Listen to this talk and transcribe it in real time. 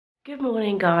Good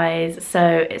morning, guys.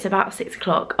 So it's about 6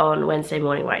 o'clock on Wednesday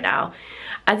morning right now.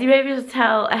 As you may be able to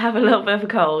tell, I have a little bit of a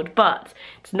cold, but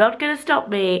it's not gonna stop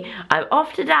me. I'm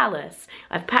off to Dallas.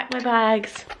 I've packed my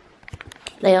bags.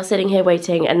 They are sitting here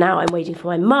waiting, and now I'm waiting for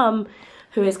my mum,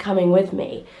 who is coming with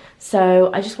me.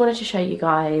 So I just wanted to show you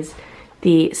guys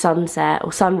the sunset,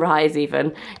 or sunrise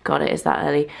even. God, it is that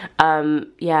early.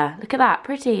 Yeah, look at that,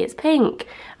 pretty, it's pink.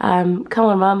 Come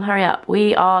on, Mum, hurry up.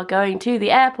 We are going to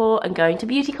the airport and going to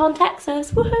BeautyCon,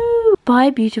 Texas, woohoo! Bye,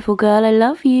 beautiful girl, I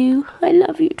love you. I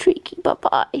love you, Treaky,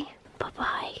 bye-bye.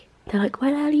 Bye-bye. They're like,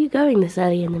 where the hell are you going this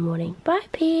early in the morning? Bye,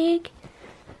 pig.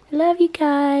 I love you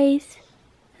guys.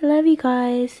 I love you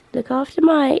guys. Look after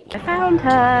Mike. I found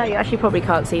her. You actually probably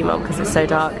can't see Mum because it's so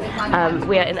dark.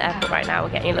 We are in the airport right now.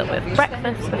 We're getting a little bit of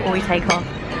breakfast before we take off.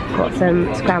 Got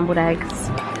some scrambled eggs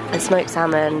and smoked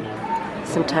salmon,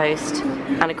 some toast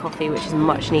and a coffee, which is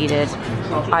much needed.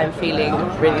 I'm feeling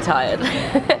really tired.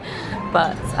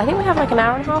 But I think we have like an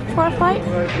hour and a half before our flight.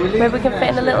 Maybe we can fit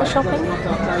in a little shopping.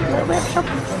 A little bit of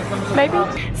shopping.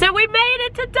 Maybe. So we made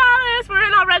it to Dallas. We're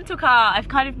in our rental car. I've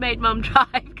kind of made Mum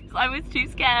drive because I was too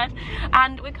scared.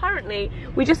 And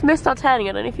we just missed our turning.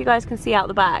 I don't know if you guys can see out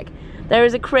the back. There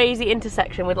is a crazy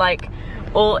intersection with like,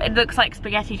 it looks like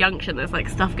Spaghetti Junction. There's like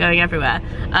stuff going everywhere.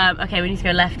 Okay, we need to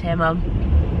go left here, Mum.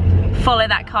 Follow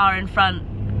that car in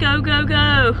front. Go, go,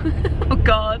 go. Oh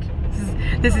God.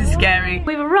 This is scary.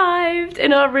 We've arrived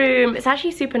in our room. It's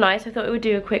actually super nice. I thought we would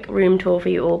do a quick room tour for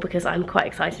you all because I'm quite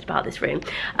excited about this room.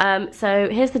 So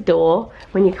here's the door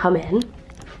when you come in.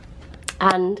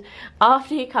 And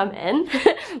after you come in,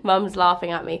 Mum's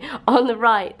laughing at me. On the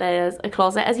right, there's a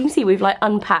closet. As you can see, we've like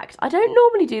unpacked. I don't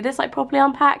normally do this, like properly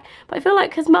unpack, but I feel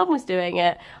like because Mum was doing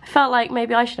it, I felt like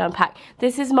maybe I should unpack.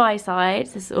 This is my side.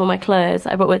 This is all my clothes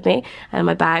I brought with me and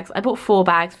my bags. I bought 4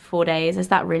 bags for 4 days. Is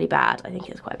that really bad? I think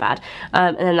it's quite bad.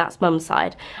 And then that's Mum's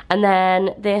side. And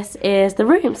then this is the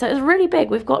room. So it's really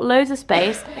big. We've got loads of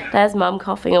space. There's Mum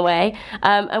coughing away.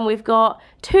 And we've got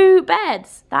 2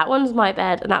 beds. That one's my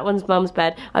bed and that one's Mum's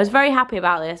bed. I was very happy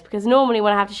about this because normally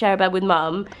when I have to share a bed with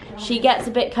Mum, she gets a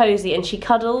bit cozy and she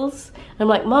cuddles. I'm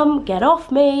like, Mum, get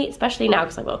off me, especially now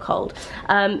because I've got a cold.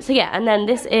 So yeah, and then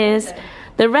this is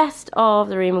the rest of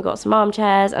the room. We've got some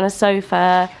armchairs and a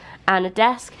sofa and a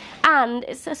desk, and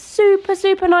it's a super,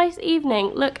 super nice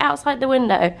evening. Look outside the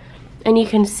window and you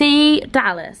can see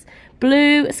Dallas.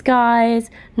 Blue skies,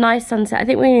 nice sunset. I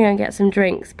think we're gonna get some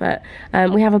drinks, but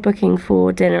we have a booking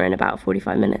for dinner in about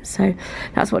 45 minutes, so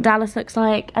that's what Dallas looks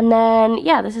like. And then,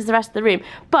 yeah, this is the rest of the room.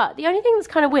 But the only thing that's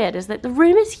kind of weird is that the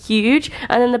room is huge,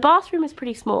 and then the bathroom is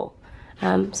pretty small.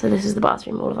 So this is the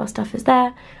bathroom, all of our stuff is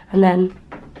there, and then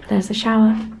there's the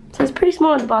shower. So it's pretty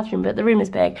small in the bathroom, but the room is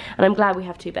big, and I'm glad we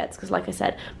have 2 beds, because like I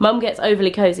said, Mum gets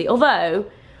overly cozy, although,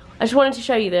 I just wanted to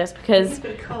show you this because... You've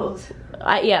got a cold.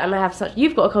 Yeah, and I have such...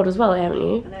 You've got a cold as well, haven't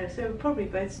you? I know, so we'll probably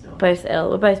both snore. Both ill.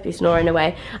 We'll both be snoring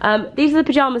away. These are the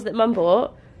pyjamas that Mum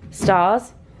bought.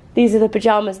 Stars. These are the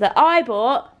pyjamas that I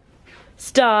bought.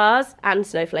 Stars and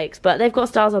snowflakes. But they've got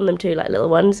stars on them too, like little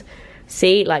ones.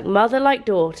 See, like mother, like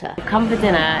daughter. We've come for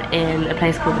dinner in a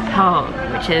place called the Palm,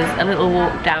 which is a little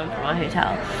walk down from our hotel.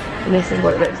 And this is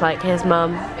what it looks like. Here's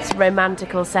Mum. It's a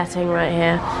romantical setting right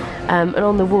here. And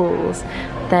on the walls,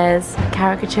 there's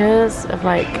caricatures of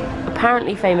like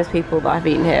apparently famous people that I've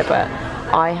eaten here, but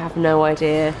I have no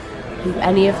idea who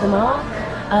any of them are.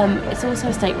 It's also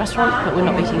a steak restaurant, but we're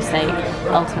not eating steak.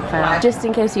 Ultimate fail. Just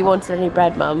in case you wanted any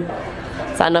bread, Mum.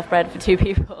 Is that enough bread for 2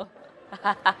 people?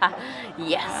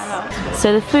 Yes.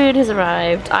 So the food has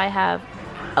arrived. I have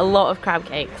a lot of crab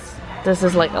cakes. This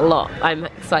is like a lot. I'm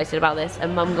excited about this.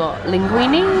 And Mum got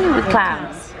linguine with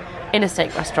clams in a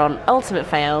steak restaurant. Ultimate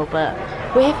fail, but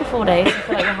we're here for 4 days. I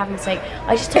feel like we're having steak.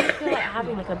 I just don't feel like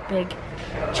having like a big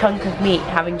chunk of meat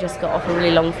having just got off a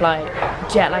really long flight.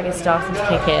 Jet lag is starting to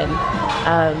kick in.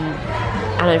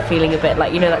 And I'm feeling a bit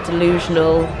like, you know, that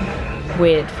delusional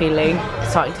weird feeling,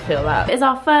 starting to feel that. It's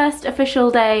our first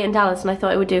official day in Dallas, and I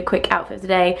thought I would do a quick outfit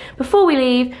today. Before we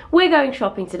leave, we're going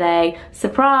shopping today.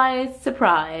 Surprise,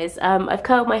 surprise. I've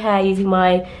curled my hair using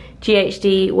my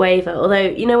GHD waver, although,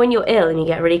 you know, when you're ill and you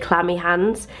get really clammy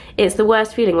hands, it's the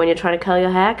worst feeling when you're trying to curl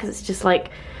your hair because it's just like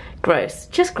gross,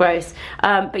 just gross.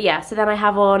 But yeah, so then I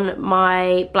have on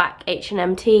my black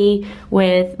H&M tee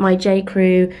with my J.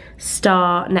 Crew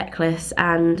star necklace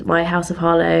and my House of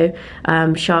Harlow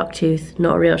shark tooth,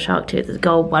 not a real shark tooth, it's a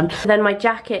gold one. Then my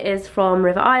jacket is from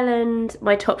River Island,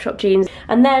 my Topshop jeans,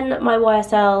 and then my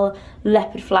YSL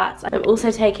leopard flats. I'm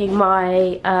also taking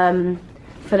my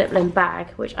Philip Lim bag,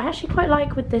 which I actually quite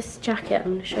like with this jacket.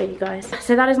 I'm going to show you guys.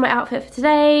 So that is my outfit for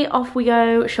today. Off we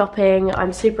go shopping.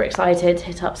 I'm super excited to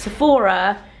hit up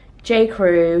Sephora, J.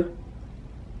 Crew,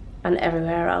 and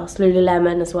everywhere else.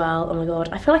 Lululemon as well. Oh my god,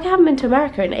 I feel like I haven't been to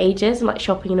America in ages and like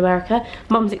shopping in America.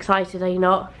 Mum's excited, are you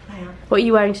not? I am. What are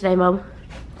you wearing today, Mum?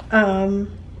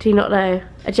 Do you not know?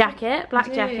 A jacket,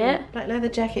 black jacket. Black leather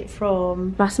jacket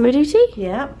from Massimo Dutti?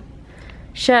 Yeah.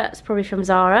 Shirts probably from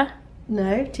Zara.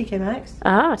 No, TK Maxx.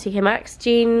 Ah, TK Maxx.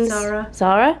 Jeans. Zara.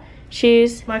 Zara.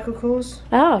 Shoes. Michael Kors.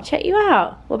 Oh, check you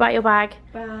out. What about your bag?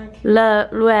 Bag. Love,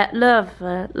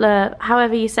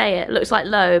 however you say it. Looks like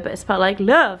low, but it's spelled like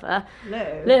love. Love.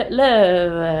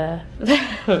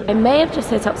 I may have just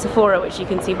hit up Sephora, which you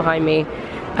can see behind me.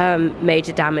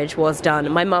 Major damage was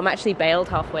done. My mum actually bailed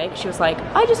halfway because she was like,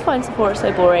 I just find Sephora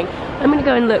so boring. I'm gonna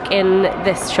go and look in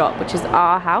this shop, which is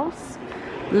Our House.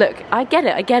 Look, I get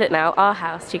it now. Our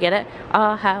House, do you get it?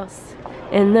 Our house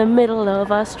in the middle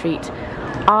of our street.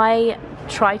 I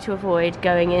try to avoid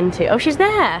going into, oh, she's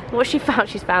there. What she found?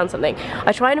 She's found something.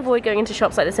 I try and avoid going into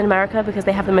shops like this in America because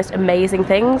they have the most amazing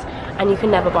things and you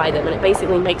can never buy them, and it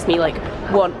basically makes me like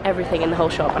want everything in the whole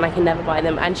shop and I can never buy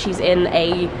them. And she's in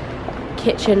a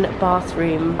kitchen,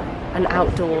 bathroom, and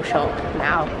outdoor shop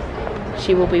now.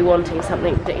 She will be wanting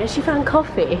something ridiculous. She found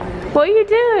coffee. What are you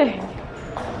doing?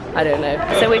 I don't know.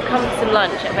 So we've come for some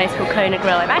lunch at a place called Kona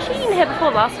Grill. I've actually eaten here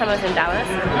before last time I was in Dallas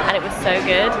and it was so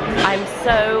good. I'm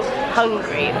so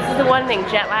hungry. This is the one thing,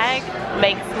 jet lag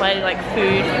makes my like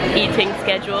food eating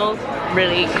schedule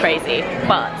really crazy.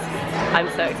 But I'm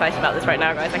so excited about this right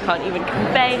now, guys. I can't even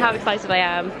convey how excited I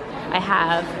am. I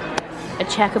have a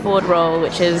checkerboard roll,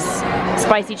 which is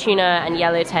spicy tuna and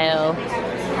yellowtail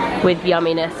with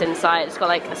yumminess inside. It's got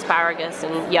like asparagus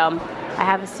and yum. I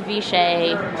have a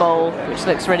ceviche bowl, which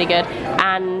looks really good,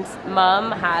 and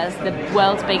Mum has the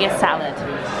world's biggest salad,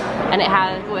 and it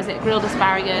has, what is it, grilled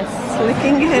asparagus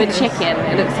Looking good. with chicken.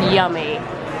 It looks yummy.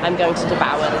 I'm going to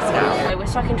devour this now. So we're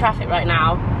stuck in traffic right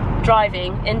now,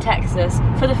 driving in Texas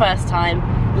for the first time.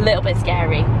 A little bit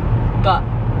scary, but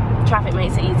traffic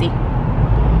makes it easy.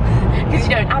 Because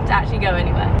you don't have to actually go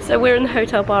anywhere. So we're in the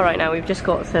hotel bar right now. We've just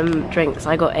got some drinks.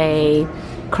 I got a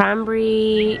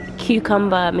cranberry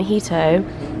cucumber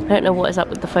mojito. I don't know what is up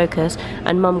with the focus.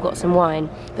 And Mum got some wine.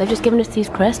 They've just given us these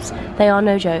crisps. They are,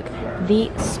 no joke,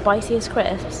 the spiciest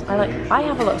crisps. I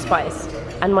have a lot of spice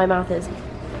and my mouth is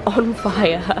on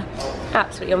fire.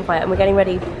 Absolutely on fire. And we're getting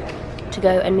ready to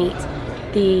go and meet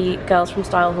the girls from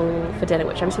Style Hall for dinner,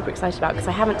 which I'm super excited about because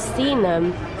I haven't seen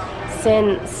them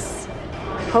since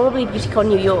probably BeautyCon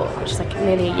New York, which is like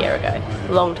nearly a year ago.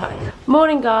 Long time.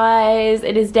 Morning, guys.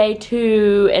 It is day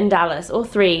 2 in Dallas, or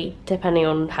 3, depending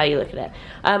on how you look at it.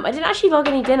 I didn't actually vlog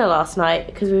any dinner last night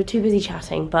because we were too busy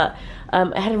chatting, but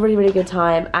I had a really good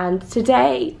time. And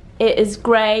today it is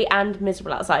grey and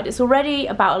miserable outside. It's already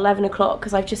about 11 o'clock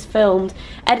because I've just filmed,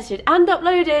 edited and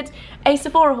uploaded a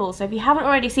Sephora haul. So if you haven't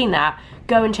already seen that,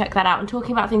 go and check that out. I'm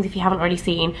talking about things if you haven't already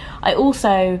seen. I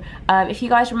also, if you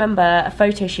guys remember a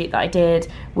photo shoot that I did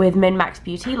with Min Max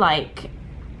Beauty like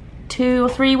 2 or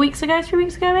 3 weeks ago, 3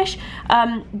 weeks ago-ish,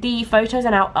 the photos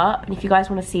are now up, and if you guys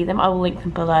want to see them, I will link them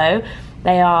below.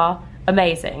 They are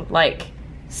amazing, like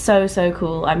so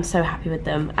cool. I'm so happy with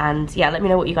them, and yeah, let me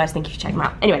know what you guys think. You should check them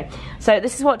out. Anyway, so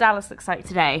this is what Dallas looks like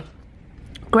today.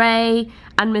 Grey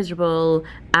and miserable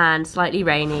and slightly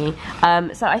rainy.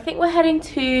 So I think we're heading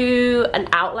to an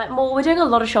outlet mall. We're doing a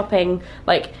lot of shopping.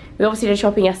 Like, we obviously did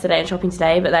shopping yesterday and shopping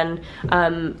today, but then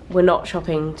we're not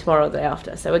shopping tomorrow or the day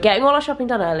after. So we're getting all our shopping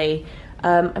done early.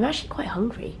 I'm actually quite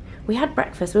hungry. We had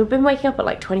breakfast. We've been waking up at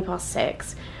like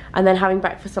 6:20 and then having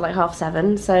breakfast at like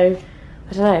 7:30. So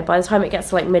I don't know, by the time it gets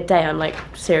to like midday, I'm like,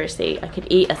 seriously, I could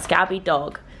eat a scabby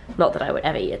dog. Not that I would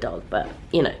ever eat a dog, but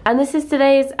you know. And this is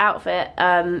today's outfit.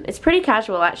 It's pretty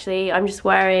casual actually. I'm just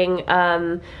wearing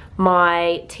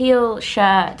my teal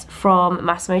shirt from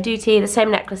Massimo Dutti, the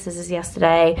same necklaces as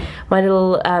yesterday, my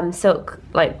little silk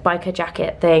like biker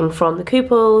jacket thing from the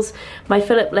Kooples, my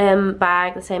Philip Lim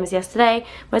bag, the same as yesterday,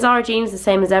 my Zara jeans, the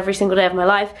same as every single day of my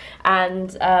life, and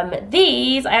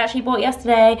these I actually bought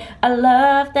yesterday. I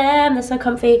love them, they're so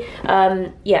comfy.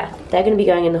 Yeah, they're gonna be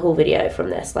going in the haul video from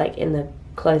this, like in the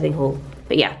clothing haul.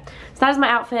 But yeah, so that is my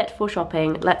outfit for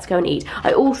shopping. Let's go and eat.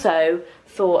 I also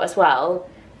thought as well,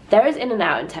 there is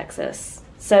In-N-Out in Texas,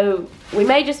 so we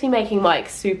may just be making Mike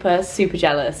super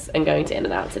jealous and going to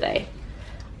In-N-Out today.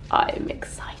 I'm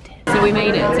excited. So we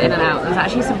made it to In-N-Out. There's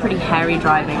actually some pretty hairy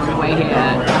driving on the way here.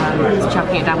 Just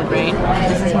chucking it down with rain.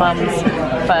 This is Mum's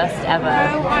first ever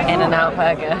In-N-Out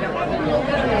burger.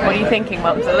 What are you thinking,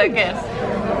 Mum? Does it look good?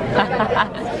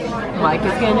 Mike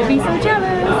is going to be so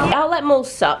jealous. The outlet mall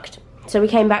sucked, so we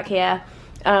came back here,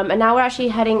 and now we're actually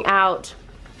heading out.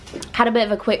 Had a bit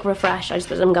of a quick refresh. I just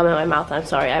put some gum in my mouth. I'm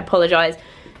sorry, I apologize.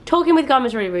 Talking with gum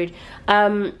is really rude.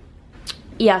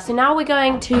 yeah, so now we're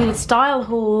going to the Style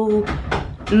Hall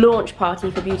launch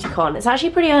party for BeautyCon. It's actually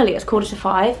pretty early, it's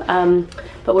 4:45,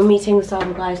 but we're meeting the Style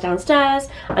Hall guys downstairs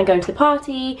and going to the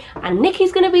party, and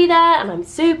Nikki's gonna be there, and I'm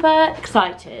super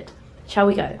excited. Shall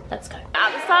we go? Let's go.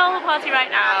 At the Style Hall party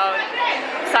right now.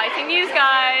 Exciting news,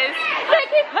 guys.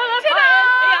 Nikki,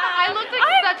 I looked like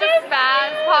such a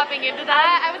spaz popping into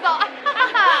that. I was all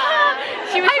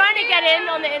She was trying to get in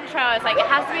on the intro. I was like, it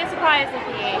has to be a surprise,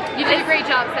 Nikki. You did a great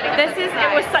job setting up It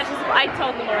was such a surprise. I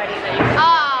told them already that you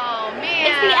Oh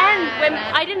man. It's the end when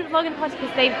I didn't vlog in the party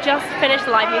because they've just finished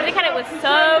the live music and it was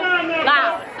so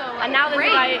loud. And now there's a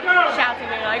guy shouting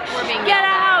and like, get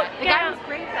out! The guy was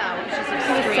great though. It was just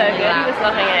He was so good. He was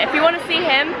loving it. If you want to see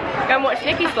him, go and watch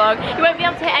Nikki's vlog. You won't be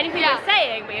able to hear anything you're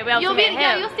saying, but you'll be able to hear him.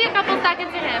 Yeah, you'll see a couple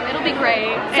seconds of him. It'll be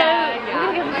great. So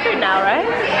we're gonna get food now, right?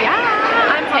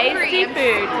 Yeah. I'm Tasty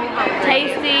food.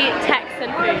 Tasty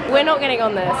Texan food. We're not getting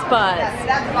on this, but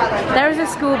there is a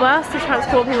school bus to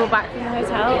transport people back from the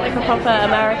hotel, like a proper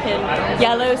American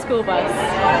yellow school bus.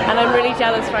 And I'm really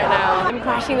jealous right now. I'm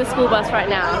crashing the school bus right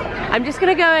now. I'm just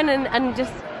gonna go in and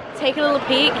just take a little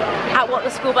peek at what the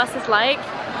school bus is like,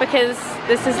 because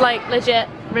this is like legit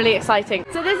really exciting.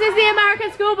 So this is the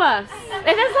American school bus.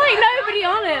 There's like nobody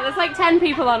on it. There's like 10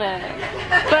 people on it.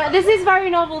 But this is very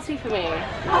novelty for me.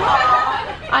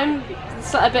 I'm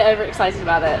a bit overexcited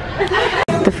about it.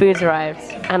 The food's arrived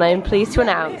and I'm pleased to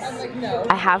announce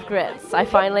I have grits. I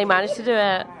finally managed to do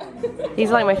it. These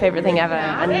are like my favorite thing ever,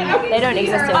 and they don't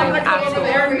exist at home at all.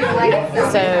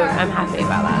 So I'm happy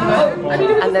about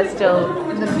that. And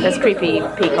there's creepy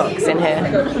peacocks in here.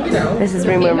 This is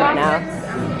room right now.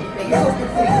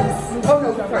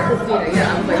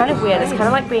 Kind of weird. It's kind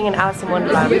of like being in Alice in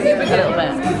Wonderland. A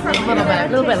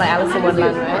little bit like Alice in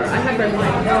Wonderland,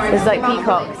 right? There's like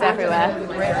peacocks everywhere.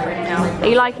 Are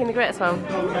you liking the grits, Mum?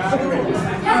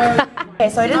 Okay,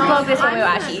 so I didn't vlog this when we were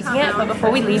actually eating it, but before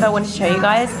we leave I wanted to show you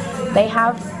guys, they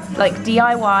have like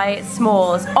DIY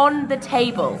s'mores on the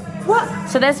table. What?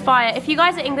 So there's fire. If you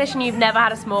guys are English and you've never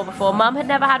had a s'more before, Mum had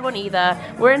never had one either.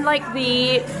 We're in like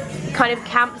the kind of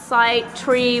campsite,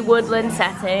 tree, woodland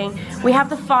setting. We have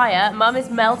the fire. Mum is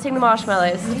melting the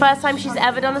marshmallows. This is the first time she's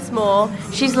ever done a s'more.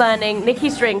 She's learning.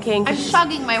 Nikki's drinking. I'm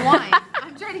chugging my wine.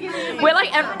 I'm trying to get it. We're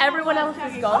like, everyone else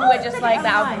is gone. We're just like the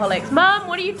alcoholics. Mum,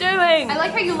 what are you doing? I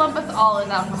like how you lump us all as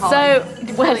alcoholics.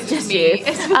 So, well, it's just you.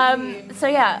 So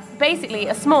yeah, basically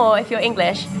a s'more, if you're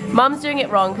English, Mum's doing it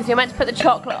wrong because you're meant to put the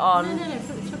chocolate on. No,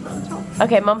 put the chocolate on top.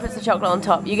 Okay, Mum puts the chocolate on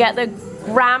top. You get the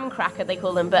graham cracker, they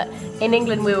call them, but in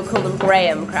England we would call them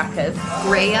graham crackers.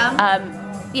 Graham?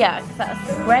 Yeah,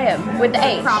 that's Graham with the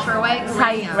H. Proper way?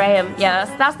 Graham. Yeah,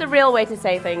 that's the real way to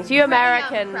say things. You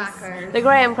Americans, the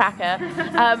graham cracker.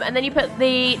 And then you put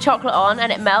the chocolate on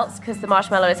and it melts because the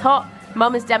marshmallow is hot.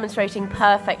 Mum is demonstrating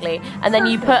perfectly. And then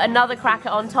you put another cracker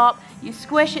on top, you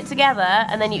squish it together,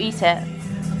 and then you eat it.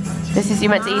 You're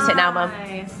meant to eat it now, Mum.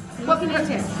 What can I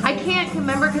say? I can't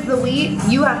remember because the wheat,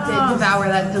 you have to devour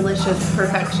that delicious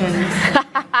perfection.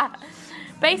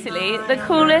 Basically, the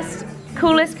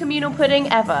coolest communal pudding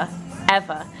ever.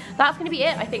 That's gonna be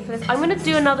it, I think, for this. I'm gonna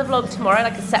do another vlog tomorrow,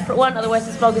 like a separate one, otherwise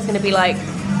this vlog is gonna be like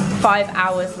 5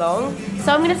 hours long.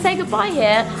 So I'm gonna say goodbye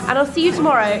here, and I'll see you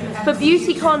tomorrow for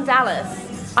BeautyCon Dallas.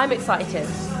 I'm excited.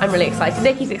 I'm really excited.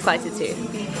 Nikki's excited too.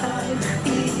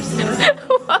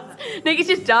 What? Nikki's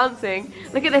just dancing.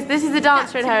 Look at this. This is the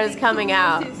dancer in her is coming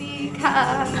out.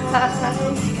 Yeah.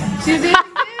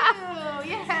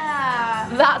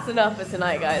 That's enough for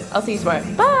tonight, guys. I'll see you tomorrow.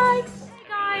 Bye.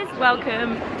 Hey guys,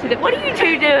 welcome to the. What are you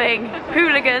two doing,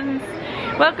 hooligans?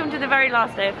 Welcome to the very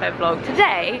last day of Feb vlog.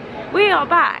 Today we are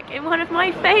back in one of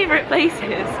my favourite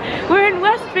places. We're in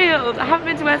Westfield. I haven't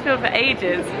been to Westfield for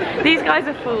ages. These guys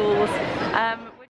are fools.